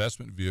an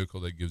investment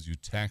vehicle that gives you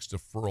tax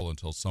deferral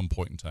until some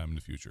point in time in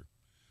the future.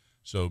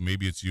 So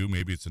maybe it's you,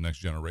 maybe it's the next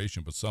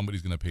generation, but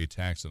somebody's going to pay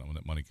tax on it when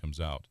that money comes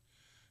out.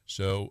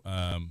 So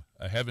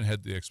I haven't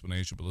had the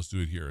explanation, but let's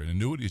do it here. An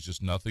annuity is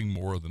just nothing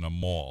more than a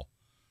mall.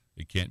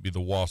 It can't be the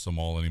Wausau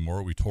Mall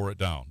anymore. We tore it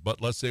down. But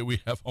let's say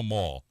we have a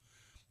mall.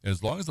 And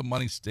as long as the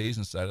money stays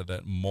inside of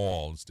that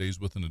mall and stays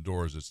within the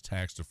doors, it's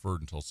tax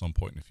deferred until some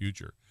point in the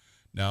future.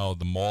 Now,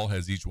 the mall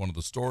has each one of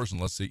the stores,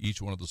 and let's say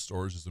each one of the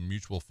stores is a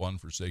mutual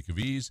fund for sake of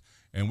ease,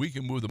 and we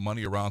can move the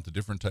money around to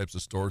different types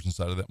of stores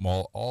inside of that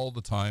mall all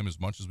the time as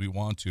much as we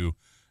want to,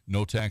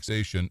 no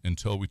taxation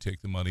until we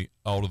take the money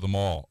out of the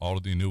mall, out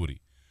of the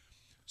annuity.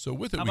 So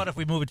with it, how about if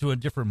we move it to a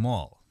different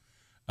mall?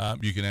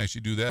 You can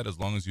actually do that as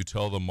long as you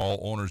tell the mall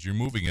owners you're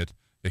moving it.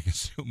 They can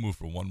still move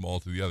from one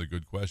mall to the other.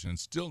 Good question, and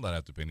still not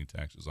have to pay any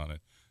taxes on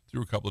it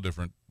through a couple of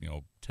different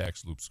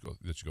tax loops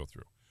that you go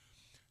through.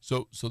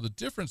 So the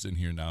difference in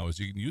here now is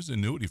you can use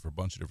annuity for a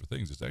bunch of different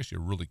things. It's actually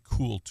a really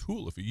cool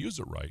tool if you use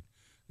it right.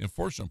 The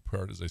unfortunate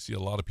part is I see a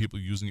lot of people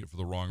using it for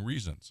the wrong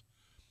reasons.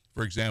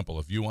 For example,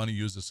 if you want to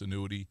use this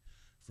annuity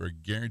for a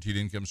guaranteed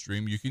income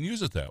stream, you can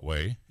use it that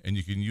way, and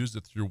you can use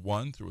it through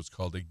what's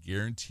called a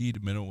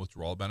guaranteed minimum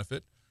withdrawal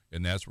benefit,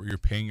 and that's where you're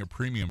paying a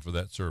premium for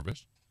that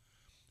service.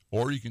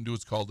 Or you can do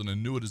what's called an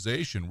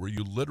annuitization, where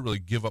you literally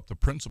give up the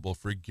principal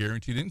for a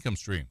guaranteed income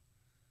stream.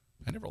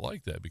 I never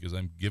liked that because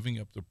I'm giving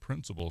up the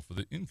principal for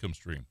the income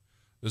stream.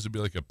 This would be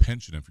like a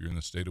pension if you're in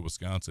the state of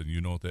Wisconsin.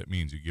 You know what that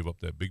means. You give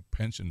up that big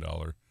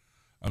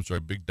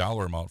big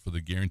dollar amount for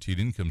the guaranteed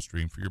income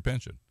stream for your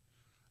pension.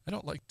 I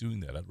don't like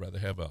doing that. I'd rather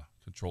have a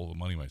control of the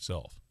money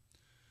myself.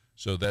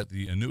 So that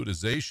the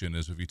annuitization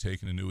is if you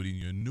take an annuity and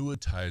you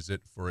annuitize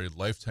it for a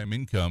lifetime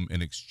income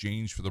in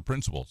exchange for the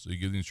principal. So you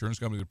give the insurance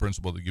company the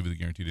principal, they give you the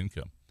guaranteed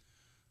income.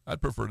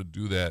 I'd prefer to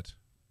do that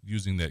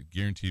using that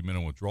guaranteed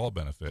minimum withdrawal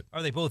benefit.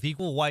 Are they both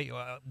equal?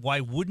 Why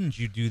wouldn't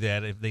you do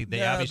that if they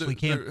obviously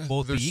can't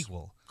both be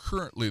equal?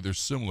 Currently, they're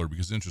similar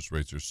because interest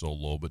rates are so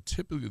low, but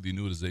typically the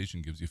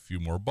annuitization gives you a few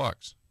more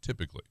bucks,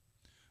 typically.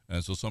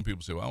 And so some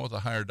people say, well, I want a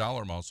higher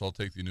dollar amount, so I'll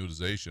take the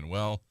annuitization.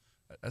 Well,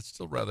 I'd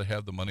still rather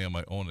have the money on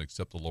my own and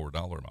accept the lower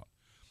dollar amount.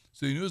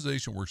 So the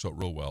annuitization works out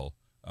real well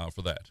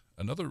for that.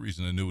 Another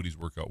reason annuities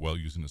work out well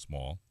using the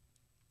small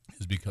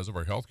is because of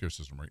our healthcare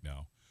system right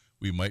now.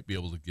 We might be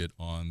able to get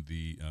on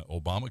the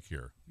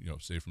Obamacare,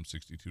 say from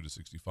 62 to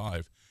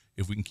 65,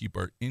 if we can keep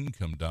our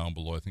income down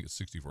below, I think it's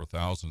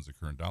 64,000 is the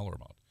current dollar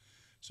amount.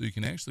 So you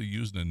can actually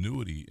use an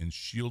annuity and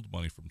shield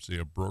money from, say,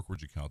 a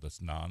brokerage account that's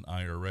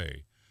non-IRA.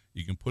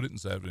 You can put it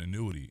inside of an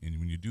annuity, and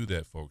when you do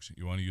that, folks,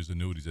 you want to use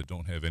annuities that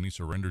don't have any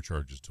surrender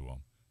charges to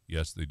them.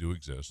 Yes, they do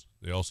exist.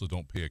 They also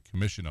don't pay a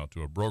commission out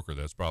to a broker.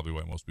 That's probably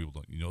why most people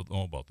don't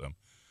know about them.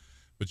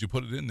 But you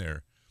put it in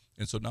there,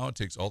 And so now it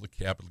takes all the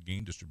capital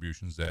gain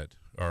distributions that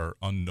are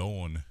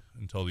unknown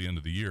until the end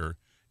of the year.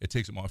 It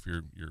takes them off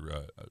your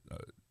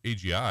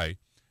AGI.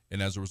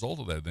 And as a result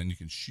of that, then you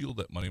can shield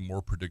that money,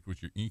 more predict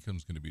what your income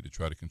is going to be to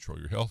try to control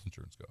your health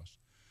insurance costs.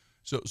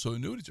 So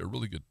annuities are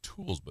really good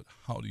tools, but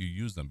how do you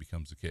use them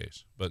becomes the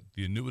case. But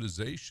the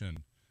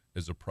annuitization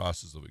is a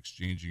process of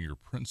exchanging your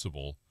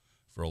principal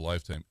for a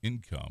lifetime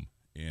income.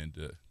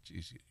 And,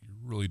 geez, you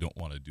really don't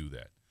want to do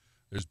that.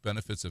 There's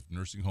benefits if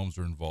nursing homes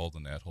are involved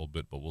in that whole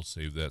bit, but we'll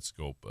save that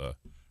scope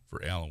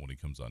for Alan when he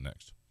comes on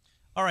next.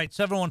 All right,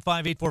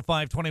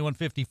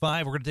 715-845-2155.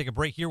 We're going to take a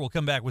break here. We'll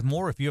come back with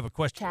more if you have a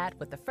question. Chat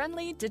with the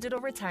friendly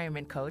digital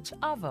retirement coach,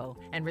 Avo,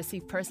 and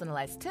receive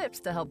personalized tips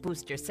to help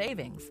boost your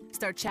savings.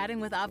 Start chatting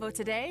with Avo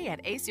today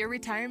at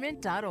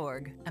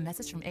aceyourretirement.org. A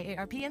message from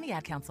AARP and the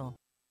Ad Council.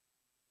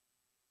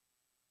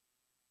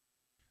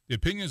 The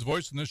opinions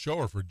voiced in this show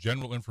are for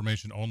general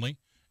information only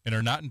and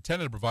are not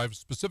intended to provide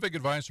specific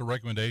advice or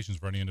recommendations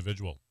for any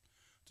individual.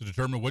 To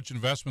determine which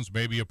investments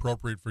may be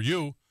appropriate for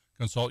you,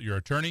 consult your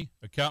attorney,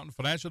 accountant,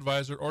 financial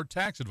advisor, or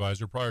tax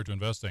advisor prior to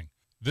investing.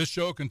 This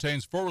show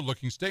contains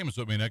forward-looking statements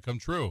that may not come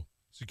true.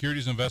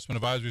 Securities investment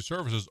advisory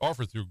services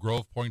offered through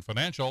Grove Point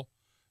Financial,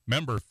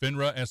 member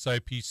FINRA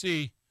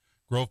SIPC.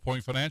 Grove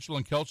Point Financial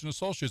and Kelch &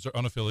 Associates are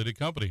unaffiliated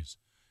companies.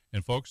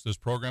 And, folks, this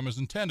program is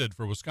intended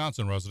for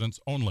Wisconsin residents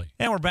only.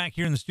 And we're back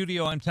here in the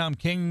studio. I'm Tom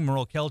King.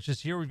 Merle Kelch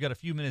is here. We've got a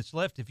few minutes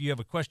left. If you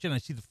have a question, I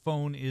see the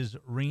phone is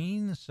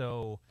ringing,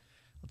 so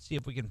let's see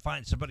if we can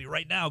find somebody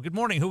right now. Good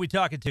morning. Who are we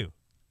talking to?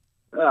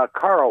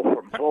 Carl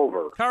from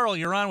Clover. Carl,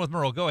 you're on with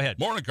Merle. Go ahead.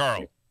 Morning,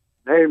 Carl.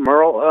 Hey,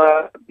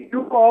 Merle.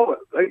 You all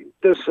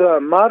this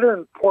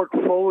modern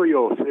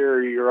portfolio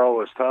theory you're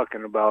always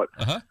talking about.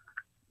 Uh-huh.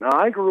 Now,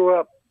 I grew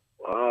up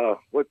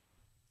with,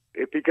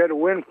 if you get a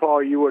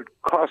windfall, you would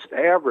cost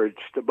average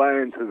to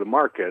buy into the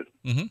market.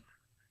 Mm-hmm.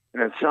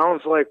 And it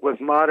sounds like with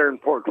modern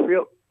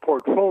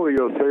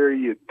portfolio theory,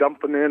 you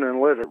dump it in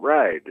and let it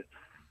ride.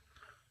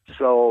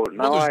 So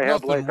now there's I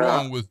have nothing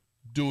wrong with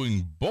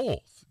doing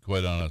both,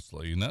 quite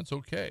honestly, and that's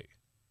okay.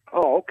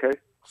 Oh, okay.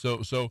 So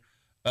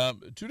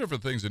two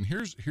different things, and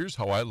here's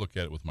how I look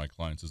at it with my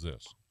clients is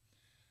this.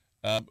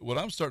 When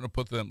I'm starting to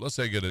put them, let's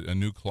say I get a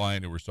new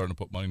client and we're starting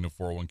to put money in a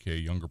 401k, a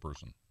younger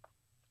person.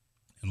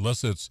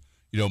 Unless it's,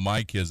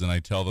 my kids, and I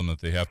tell them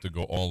that they have to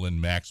go all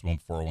in maximum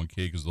 401k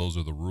because those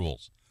are the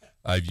rules.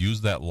 I've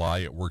used that lie.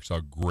 It works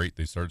out great.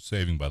 They start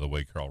saving, by the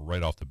way, Carl,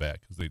 right off the bat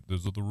because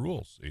those are the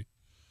rules, see?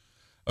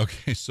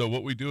 Okay, so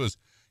what we do is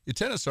you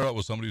tend to start out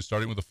with somebody who's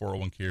starting with a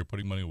 401k or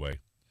putting money away.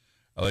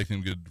 I like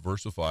them to get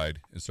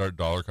diversified and start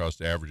dollar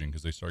cost averaging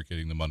because they start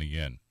getting the money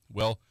in.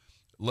 Well,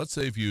 let's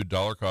say if you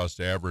dollar cost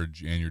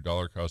average and you're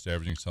dollar cost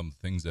averaging some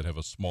things that have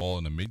a small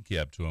and a mid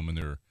cap to them, and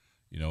they're,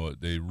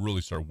 they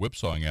really start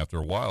whipsawing after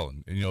a while.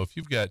 And if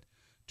you've got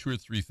 $2,000 or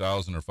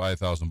 $3,000 or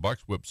 $5,000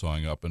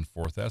 whipsawing up and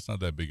forth, that's not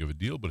that big of a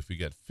deal. But if you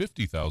get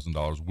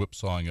 $50,000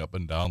 whipsawing up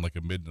and down like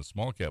a mid and a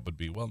small cap would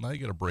be, well, now you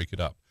got to break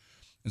it up.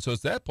 And so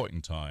it's that point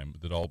in time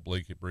that I'll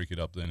break it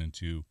up then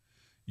into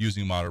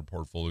using modern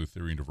portfolio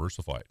theory and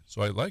diversify it.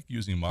 So I like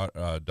using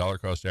dollar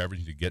cost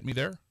averaging to get me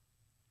there.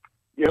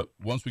 Yep. But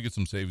once we get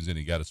some savings in,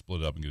 you got to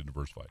split it up and get it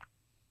diversified.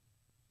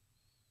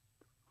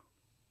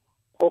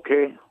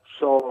 Okay,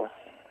 so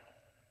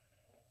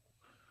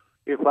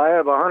if I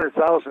have a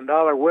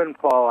 $100,000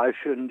 windfall, I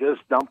shouldn't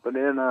just dump it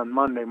in on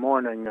Monday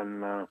morning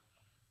and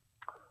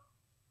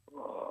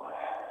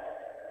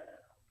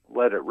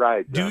let it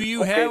ride. Do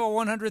you have a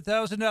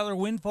 $100,000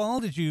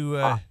 windfall? Did you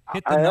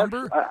hit the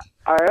number?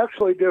 I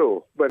actually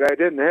do, but I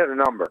didn't hit a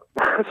number.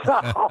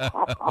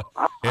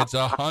 It's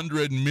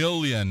 $100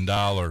 million.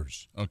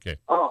 Okay.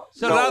 Oh,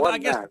 so no, now, I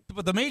guess,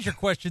 but the major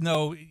question,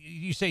 though,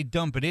 you say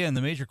dump it in.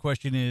 The major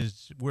question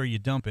is where you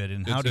dump it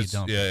and how do you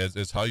dump it.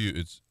 Yeah, it's how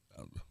you.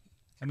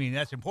 I mean,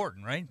 that's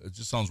important, right? It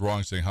just sounds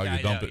wrong saying how you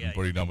dump it and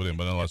where you dump it in,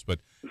 but nonetheless.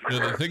 But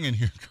the thing in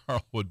here,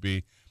 Carl, would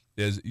be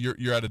is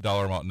you're at a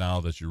dollar amount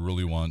now that you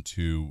really want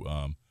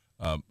to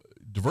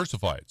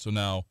diversify it. So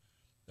now,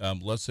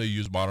 let's say you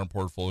use modern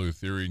portfolio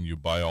theory and you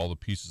buy all the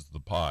pieces of the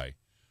pie.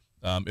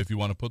 If you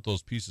want to put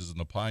those pieces in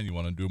the pie and you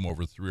want to do them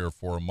over 3 or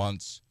 4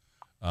 months,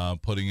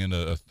 putting in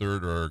a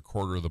third or a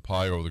quarter of the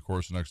pie over the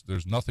course of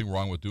there's nothing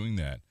wrong with doing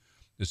that.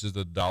 This is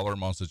the dollar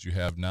amounts that you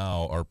have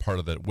now are part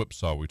of that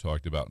whipsaw we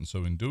talked about. And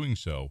so in doing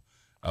so,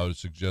 I would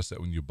suggest that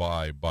when you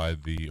buy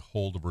the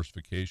whole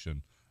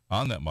diversification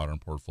on that modern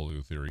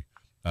portfolio theory.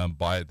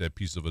 Buy it that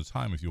piece of a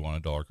time if you want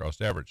a dollar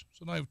cost average.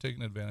 So now you've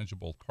taken advantage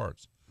of both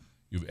parts.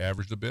 You've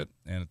averaged a bit,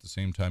 and at the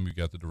same time, you've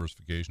got the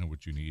diversification of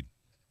what you need.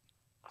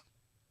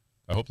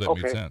 I hope that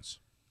made sense.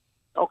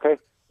 Okay.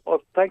 Well,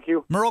 thank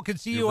you. Merle can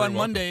see you on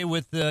Monday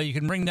with, you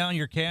can bring down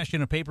your cash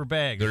in a paper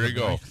bag. There you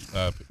go.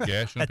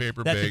 Cash in a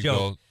paper that's bag. A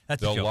joke.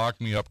 They'll lock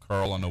me up,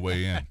 Carl, on the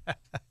way in.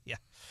 Yeah.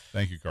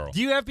 Thank you, Carl.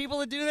 Do you have people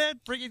that do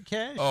that? Bring in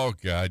cash? Oh,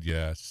 God,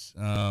 yes.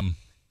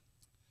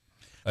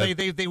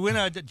 They win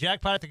a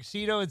jackpot at the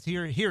casino. It's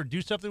here.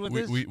 Do something with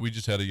this. We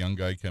just had a young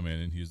guy come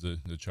in, and he's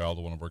the child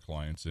of one of our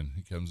clients, and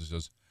he comes and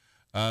says,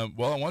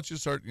 Well, I want you to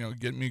start,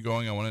 getting me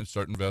going. I want to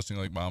start investing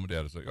like mom and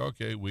dad. It's like,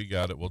 okay, we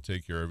got it. We'll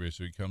take care of you.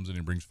 So he comes in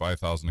and brings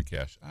 $5,000 in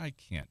cash. I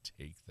can't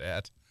take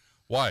that.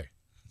 Why?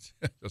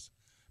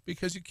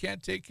 Because you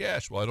can't take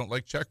cash. Well, I don't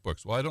like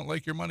checkbooks. Well, I don't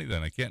like your money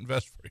then. I can't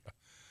invest for you.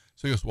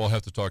 So he goes, well, I'll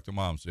have to talk to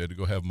mom. So he had to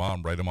go have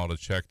mom write him out a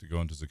check to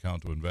go into his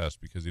account to invest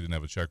because he didn't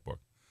have a checkbook.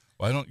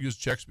 Well, I don't use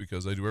checks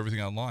because I do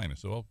everything online. I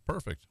said, well,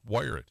 perfect.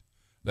 Wire it.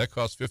 That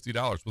costs $50.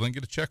 Well, then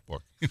get a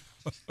checkbook. So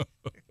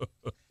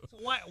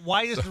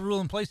why is the rule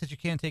in place that you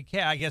can't take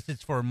cash? I guess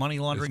it's for money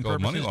laundering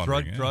purposes, money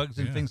laundering, drugs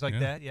and things like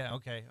that. Yeah,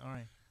 okay, all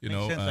right.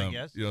 Makes sense, I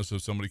guess. So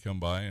somebody come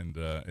by, and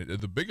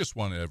the biggest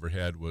one I ever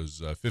had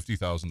was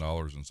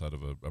 $50,000 inside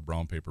of a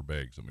brown paper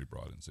bag somebody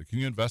brought in. Said, can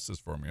you invest this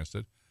for me? I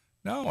said,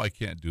 no, I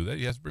can't do that.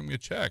 You have to bring me a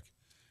check.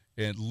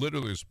 And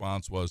literally the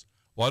response was,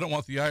 well, I don't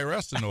want the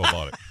IRS to know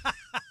about it.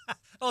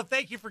 Oh,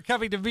 thank you for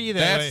coming to me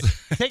then.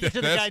 Take it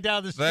to the guy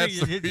down the street. That's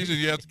the reason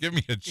you have to give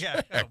me a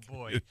check. Yeah, oh,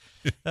 boy.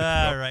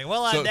 All right.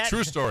 Well, so that,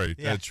 true story.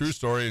 Yeah. True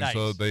story. Nice.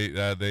 And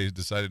so they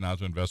decided not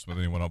to invest with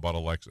anyone about a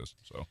Lexus.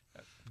 So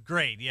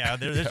great. Yeah,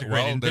 there's a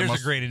great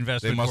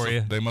investment for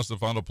you. They must have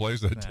found a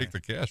place that take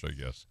the cash, I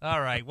guess.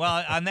 All right.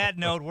 Well, on that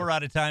note, we're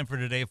out of time for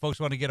today. If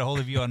folks want to get a hold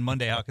of you on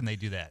Monday, how can they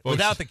do that? Folks,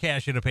 without the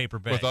cash in a paper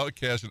bag. Without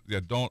cash,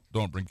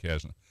 don't bring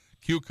cash in.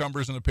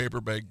 Cucumbers in a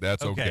paper bag,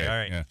 that's okay. All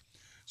right. Yeah.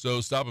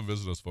 So stop and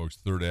visit us, folks,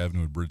 3rd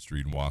Avenue and Bridge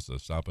Street in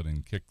Wausau. Stop in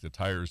and kick the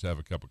tires, have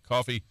a cup of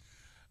coffee,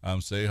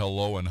 say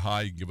hello and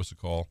hi. You can give us a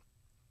call,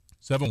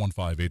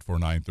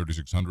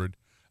 715-849-3600.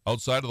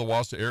 Outside of the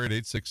Wausau area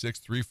at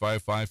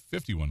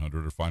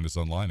 866-355-5100, or find us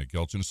online at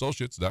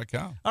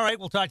GelchinAssociates.com. All right,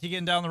 we'll talk to you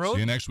again down the road. See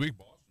you next week,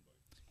 Boston.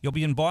 You'll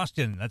be in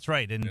Boston. That's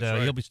right. And That's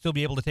right. You'll still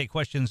be able to take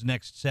questions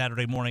next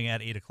Saturday morning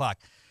at 8 o'clock.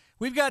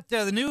 We've got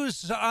the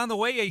news on the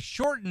way, a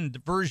shortened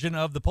version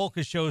of the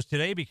Polka shows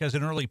today because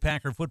an early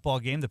Packer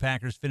football game. The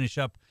Packers finish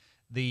up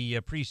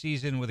the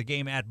preseason with a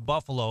game at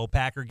Buffalo.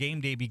 Packer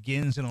game day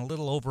begins in a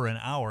little over an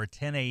hour,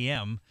 10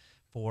 a.m.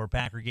 for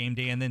Packer game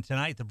day. And then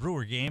tonight, the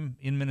Brewer game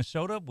in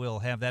Minnesota. We'll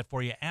have that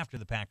for you after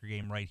the Packer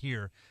game right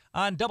here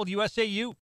on WSAU.